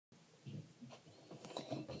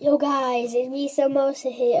Yo guys, it's me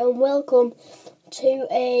Samosa here and welcome to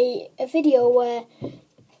a video where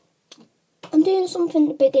I'm doing something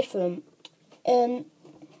a bit different. That's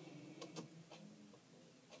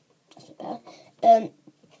a bit better.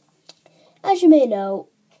 As you may know,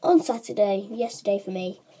 on Saturday, yesterday for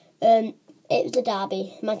me, it was the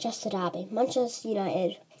derby, Manchester derby, Manchester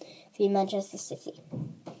United v Manchester City.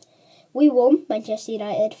 We won, Manchester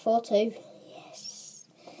United 4-2. Yes.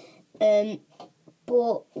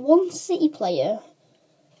 But one City player,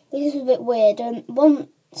 this is a bit weird, one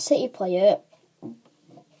City player,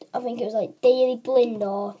 I think it was like Daley Blind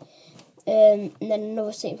and then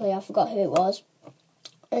another City player, I forgot who it was,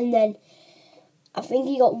 and then I think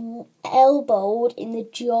he got elbowed in the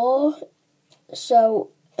jaw,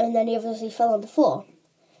 and then he obviously fell on the floor.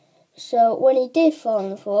 So when he did fall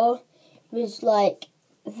on the floor, it was like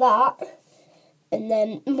that, and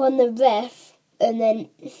then when the ref, and then,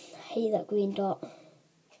 I hate that green dot.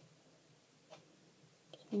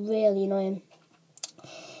 Really annoying.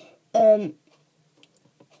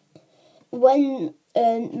 When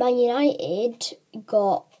Man United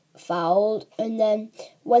got fouled, and then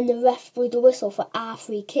when the ref blew the whistle for our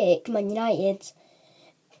free kick, Man United,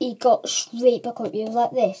 he got straight back up. He was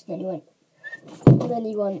like this, and then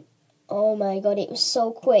he went, oh my god, it was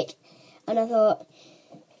so quick. And I thought,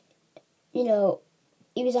 he was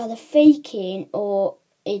either faking or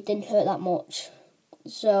it didn't hurt that much.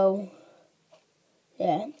 So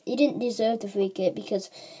yeah, he didn't deserve the free kick because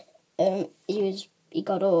he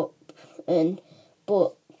got up,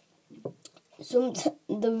 but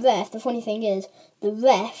the funny thing is, the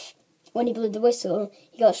ref, when he blew the whistle,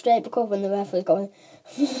 he got straight back up when the ref was going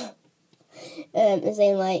and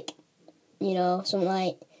saying like, something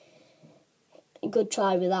like, good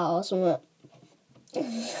try with that or something.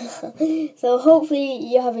 So hopefully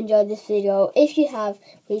you have enjoyed this video. If you have,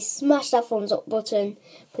 please smash that thumbs up button,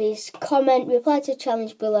 please comment, reply to the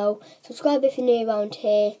challenge below, subscribe if you're new around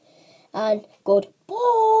here, and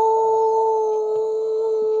goodbye.